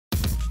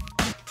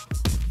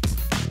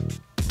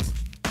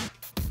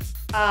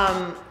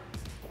Wow.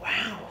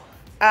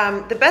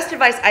 The best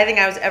advice I think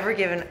I was ever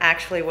given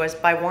actually was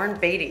by Warren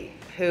Beatty,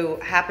 who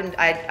happened,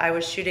 I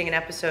was shooting an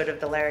episode of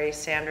the Larry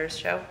Sanders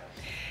Show,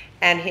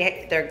 and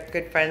they're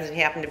good friends, and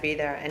he happened to be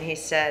there, and he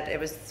said, it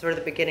was sort of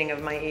the beginning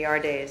of my ER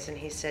days, and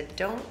he said,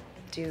 don't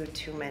do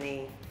too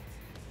many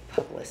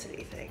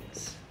publicity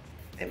things.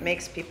 It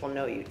makes people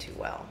know you too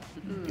well.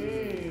 And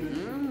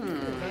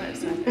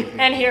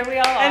here we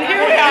all are. And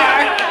here we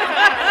are.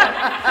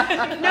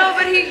 No,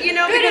 but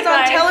because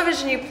on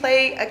television you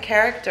play a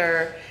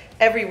character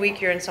every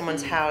week. You're in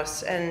someone's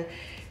house, and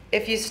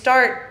if you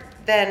start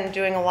then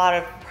doing a lot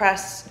of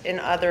press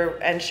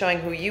and showing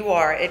who you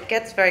are, it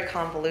gets very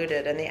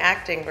convoluted, and the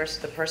acting versus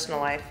the personal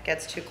life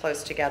gets too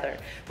close together.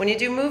 When you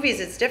do movies,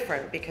 it's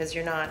different because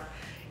you're not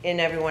in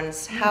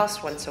everyone's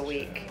house once a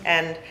week,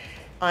 and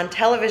on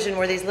television,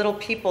 we're these little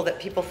people that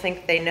people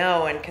think they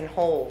know and can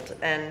hold,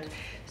 and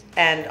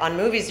on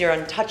movies you're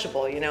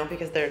untouchable,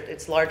 because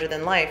it's larger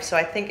than life. So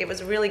I think it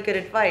was really good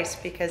advice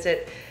because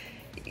it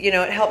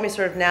helped me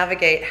sort of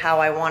navigate how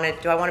do I want to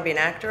be an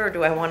actor or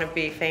do I want to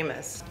be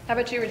famous? How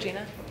about you,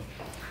 Regina?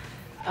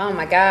 Oh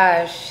my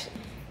gosh.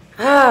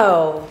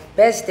 Oh,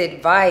 best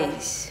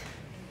advice.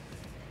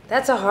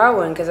 That's a hard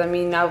one because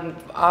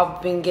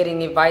I've been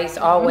getting advice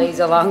always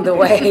along the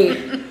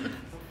way.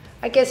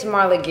 I guess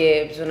Marla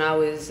Gibbs when I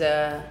was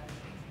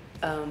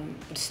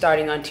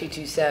starting on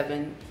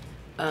 227,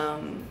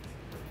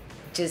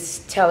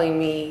 just telling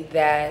me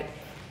that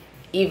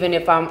even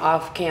if I'm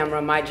off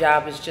camera, my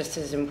job is just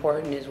as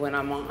important as when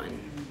I'm on.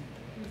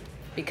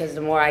 Because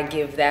the more I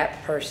give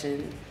that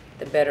person,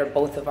 the better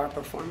both of our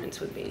performance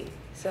would be.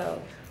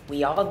 So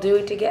we all do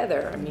it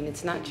together.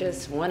 It's not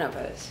just one of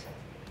us.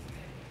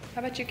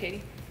 How about you, Katey?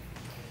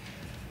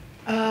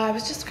 I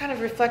was just kind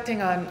of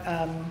reflecting on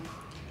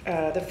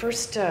the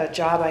first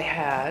job I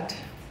had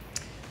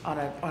on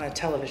a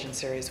television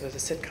series was a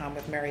sitcom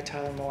with Mary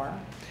Tyler Moore.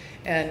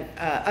 And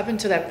up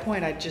until that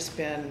point, I'd just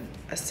been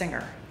a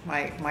singer.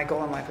 My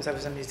goal in life was I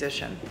was a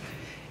musician.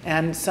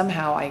 And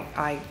somehow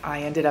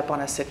I ended up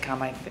on a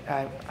sitcom.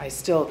 I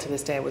still, to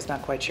this day, was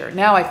not quite sure.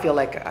 Now I feel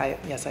like, I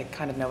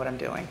kind of know what I'm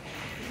doing.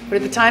 But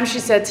at the time she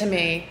said to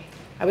me,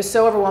 I was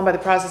so overwhelmed by the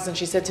process, and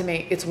she said to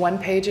me, it's 1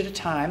 page at a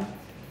time,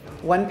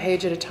 1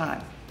 page at a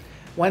time,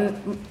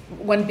 one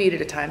beat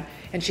at a time.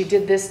 And she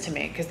did this to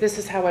me, because this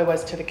is how I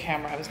was to the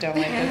camera. I was doing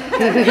like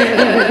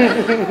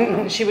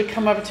this. She would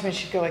come over to me and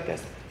she'd go like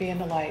this, be in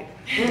the light.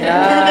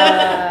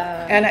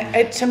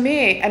 And to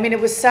me, it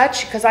was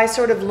such, because I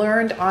sort of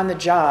learned on the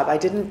job. I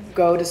didn't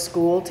go to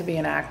school to be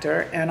an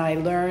actor, and I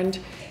learned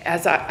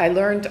I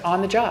learned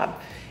on the job.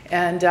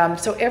 And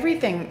so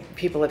everything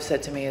people have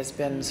said to me has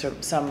been sort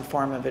of some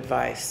form of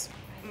advice.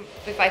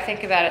 If I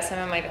think about it, some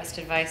of my best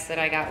advice that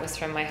I got was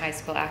from my high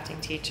school acting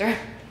teacher.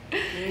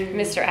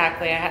 Mr.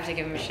 Ackley, I have to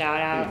give him a shout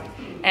out.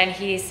 And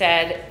he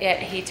said,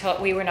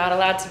 we were not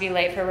allowed to be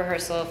late for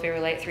rehearsal. If we were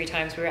late 3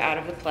 times, we were out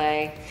of the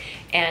play.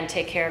 And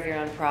take care of your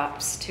own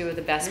props. 2 of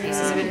the best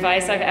pieces of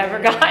advice I've ever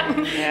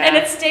gotten. Yeah. And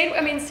it stayed,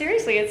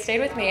 seriously, it stayed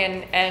with me.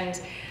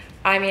 And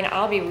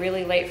I'll be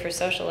really late for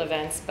social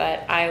events,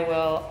 but I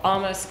will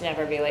almost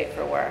never be late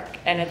for work.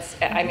 And it's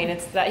that,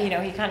 he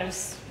kind of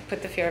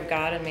put the fear of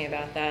God in me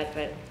about that,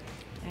 but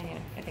I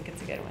think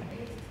it's a good one.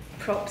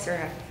 Props are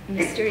a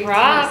mystery.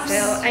 Props.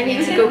 Still. I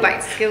need to go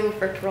back to school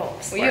for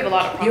props. Well, you have a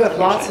lot of props. You have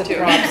lots of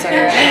props.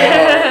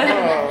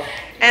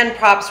 And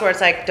props where it's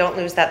like, don't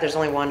lose that, there's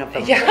only one of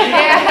them.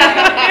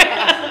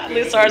 Yeah.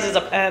 Lose ours is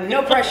a pen.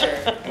 No pressure.